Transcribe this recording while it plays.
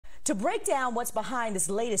To break down what's behind this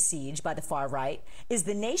latest siege by the far right is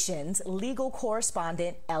the nation's legal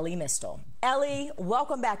correspondent, Elie Mystal. Elie,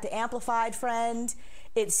 welcome back to Amplified, friend.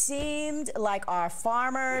 It seemed like our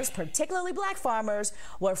farmers, particularly black farmers,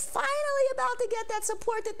 were finally about to get that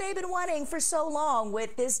support that they've been wanting for so long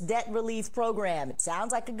with this debt relief program. It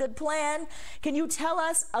sounds like a good plan. Can you tell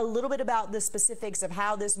us a little bit about the specifics of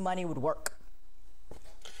how this money would work?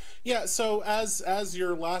 Yeah, so as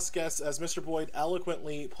your last guest, as Mr. Boyd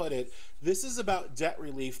eloquently put it, this is about debt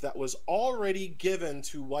relief that was already given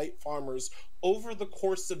to white farmers over the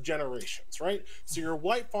course of generations, right? So you're a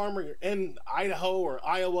white farmer, you're in Idaho or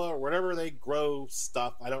Iowa or wherever they grow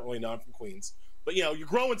stuff. I don't really know, I'm from Queens. But, you know, you're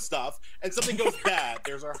growing stuff and something goes bad.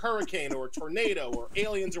 There's a hurricane or a tornado or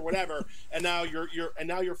aliens or whatever, and now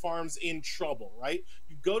your farm's in trouble, right?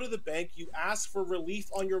 You go to the bank, you ask for relief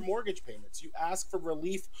on your mortgage payments. You ask for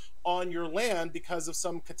relief on your land because of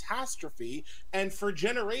some catastrophe. And for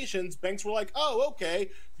generations, banks were like, "Oh, okay,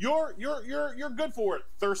 you're good for it,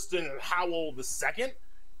 Thurston and Howell II,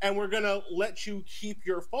 and we're gonna let you keep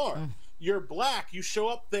your farm. You're black, you show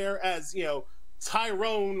up there as, you know,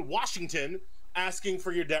 Tyrone Washington, asking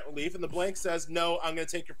for your debt relief, and the blank says, no, I'm going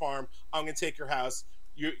to take your farm, I'm going to take your house,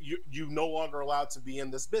 you're no longer allowed to be in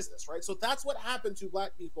this business, right? So that's what happened to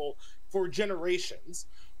black people for generations.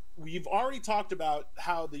 We've already talked about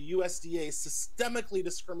how the USDA systemically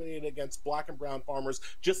discriminated against black and brown farmers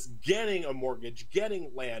just getting a mortgage,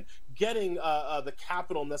 getting land, getting the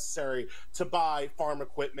capital necessary to buy farm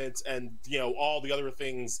equipment and, you know, all the other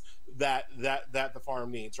things that the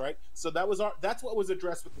farm needs, right? So that's what was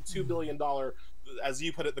addressed with the $2 billion, as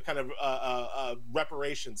you put it, the kind of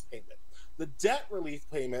reparations payment. The debt relief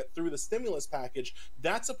payment through the stimulus package,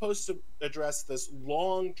 that's supposed to address this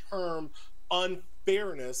long-term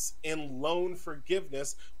unfairness in loan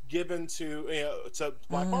forgiveness given to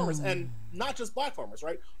black farmers, and not just black farmers,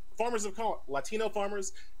 right? Farmers of color, Latino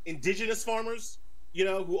farmers, indigenous farmers, you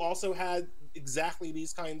know, who also had exactly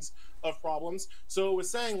these kinds of problems. So it was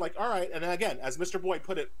saying, like, all right, and again, as Mr. Boyd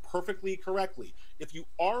put it perfectly correctly, if you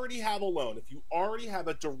already have a loan, if you already have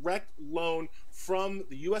a direct loan from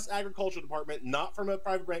the U.S. Agricultural Department, not from a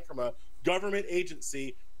private bank, from a government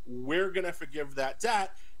agency, we're going to forgive that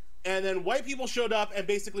debt. And then white people showed up and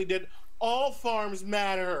basically did all farms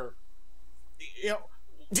matter. You know,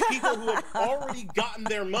 people who have already gotten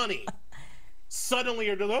their money suddenly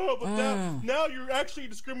are, oh, but now you're actually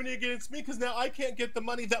discriminating against me because now I can't get the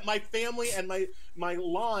money that my family and my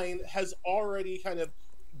line has already kind of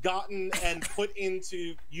gotten and put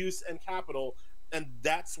into use and capital. And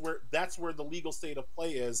that's where the legal state of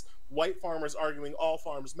play is. White farmers arguing all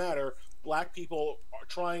farms matter. Black people are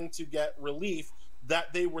trying to get relief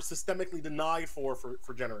that they were systemically denied for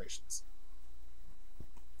generations.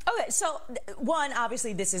 Okay, so one,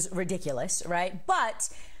 obviously this is ridiculous, right? But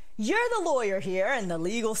you're the lawyer here and the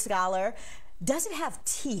legal scholar. Does it have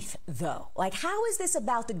teeth, though? Like, how is this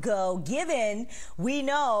about to go, given we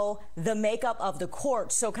know the makeup of the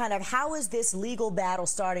court? So kind of how is this legal battle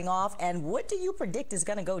starting off, and what do you predict is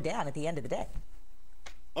going to go down at the end of the day?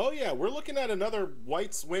 Oh, yeah, we're looking at another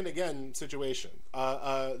whites win again situation.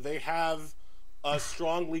 They have a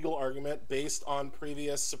strong legal argument based on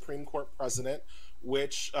previous Supreme Court precedent,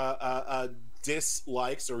 which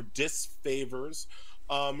dislikes or disfavors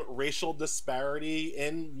racial disparity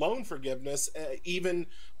in loan forgiveness, even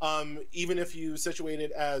if you situate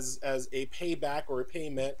it as a payback or a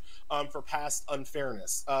payment for past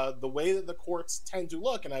unfairness. The way that the courts tend to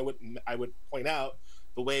look, and I would point out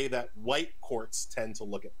the way that white courts tend to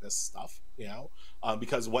look at this stuff, you know,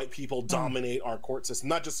 because white people dominate our court system,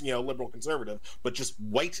 not just, you know, liberal conservative, but just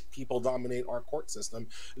white people dominate our court system.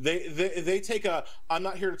 They take a I'm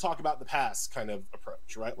not here to talk about the past kind of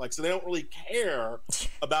approach, right? Like, so they don't really care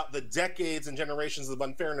about the decades and generations of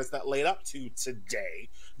unfairness that led up to today.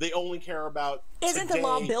 They only care about Isn't today, the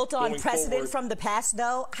law built on precedent forward. From the past,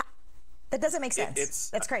 though? That doesn't make sense.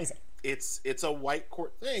 That's crazy. It's a white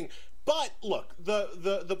court thing. But look,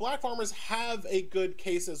 the black farmers have a good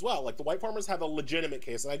case as well. Like, the white farmers have a legitimate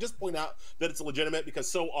case. And I just point out that it's legitimate because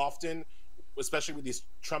so often, especially with these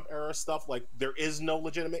Trump era stuff, like, there is no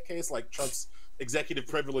legitimate case. Like Trump's executive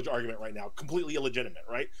privilege argument right now, completely illegitimate,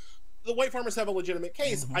 right? The white farmers have a legitimate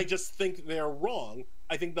case. I just think they're wrong.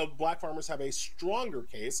 I think the black farmers have a stronger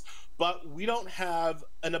case, but we don't have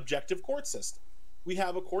an objective court system. We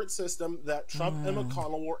have a court system that Trump and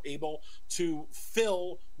McConnell were able to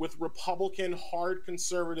fill with Republican, hard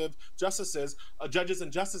conservative judges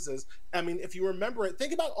and justices. I mean, if you remember it,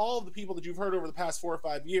 think about all of the people that you've heard over the past 4 or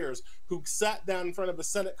 5 years who sat down in front of a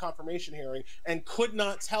Senate confirmation hearing and could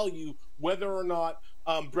not tell you whether or not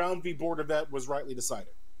Brown v. Board of Ed was rightly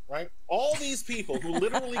decided. right? All these people who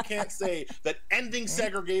literally can't say that ending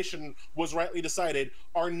segregation was rightly decided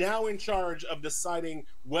are now in charge of deciding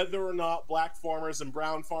whether or not black farmers and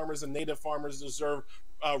brown farmers and native farmers deserve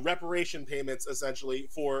reparation payments, essentially,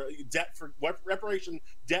 for reparation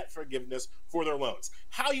debt forgiveness for their loans.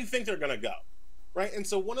 How you think they're going to go? Right, and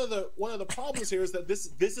so one of the problems here is that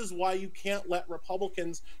this is why you can't let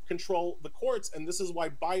Republicans control the courts, and this is why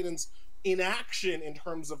Biden's inaction in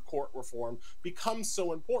terms of court reform becomes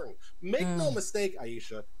so important. Make no mistake,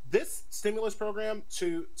 Aisha, this stimulus program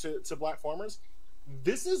to black farmers,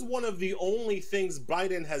 this is one of the only things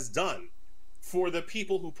Biden has done for the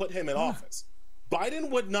people who put him in office. Biden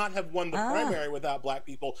would not have won the primary without black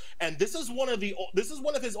people, and this is one of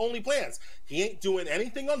his only plans. He ain't doing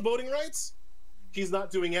anything on voting rights. He's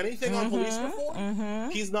not doing anything on police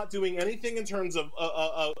reform. He's not doing anything in terms of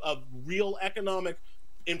real economic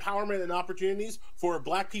empowerment and opportunities for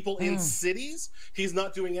black people in cities. He's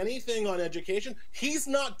not doing anything on education. He's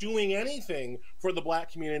not doing anything for the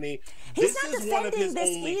black community. He's not defending this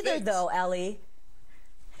either, though, Elie.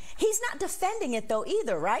 He's not defending it, though,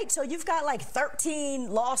 either, right? So you've got like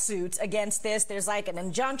 13 lawsuits against this. There's like an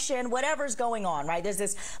injunction, whatever's going on, right? There's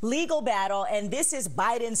this legal battle, and this is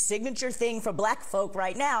Biden's signature thing for black folk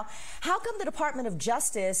right now. How come the Department of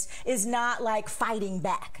Justice is not like fighting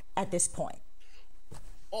back at this point?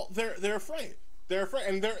 Well, they're afraid. They're afraid.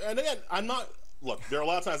 And again, look, there are a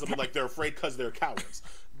lot of times I'll be like, they're afraid because they're cowards.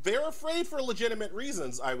 They're afraid for legitimate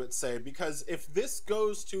reasons, I would say, because if this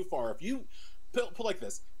goes too far, if you put like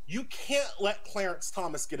this, you can't let Clarence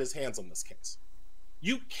Thomas get his hands on this case.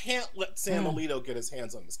 You can't let Sam Alito get his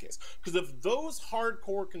hands on this case. Because if those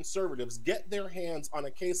hardcore conservatives get their hands on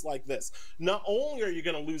a case like this, not only are you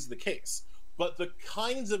going to lose the case, but the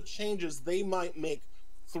kinds of changes they might make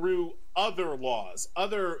through other laws,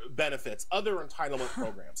 other benefits, other entitlement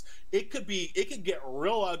programs, it could get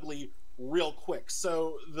real ugly real quick.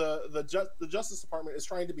 So the Justice Department is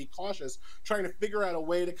trying to be cautious, trying to figure out a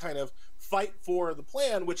way to kind of fight for the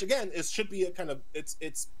plan, which again should be a kind of it's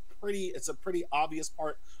a pretty obvious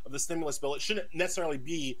part of the stimulus bill. It shouldn't necessarily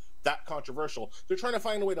be that controversial. They're trying to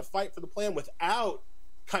find a way to fight for the plan without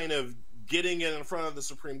kind of getting it in front of the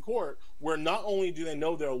Supreme Court, where not only do they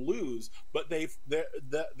know they'll lose, but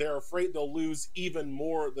they're afraid they'll lose even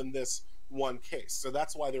more than this one case. So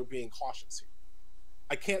that's why they're being cautious here.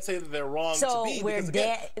 I can't say that they're wrong to be, because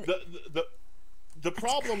again, the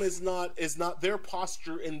problem is not their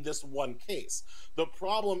posture in this one case. The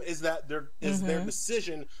problem is that their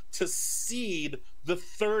decision to cede the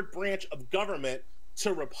third branch of government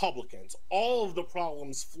to Republicans. All of the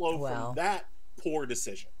problems flow from that poor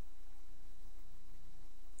decision.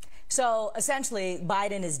 So essentially,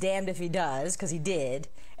 Biden is damned if he does, because he did,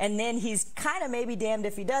 and then he's kind of maybe damned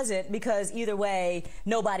if he doesn't, because either way,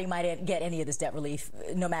 nobody might get any of this debt relief,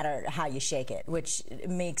 no matter how you shake it, which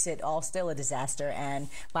makes it all still a disaster, and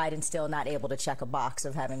Biden's still not able to check a box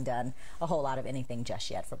of having done a whole lot of anything just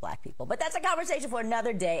yet for black people. But that's a conversation for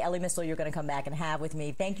another day. Elie Mystal, you're going to come back and have with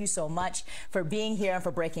me. Thank you so much for being here and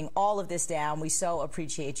for breaking all of this down. We so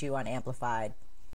appreciate you on Amplified.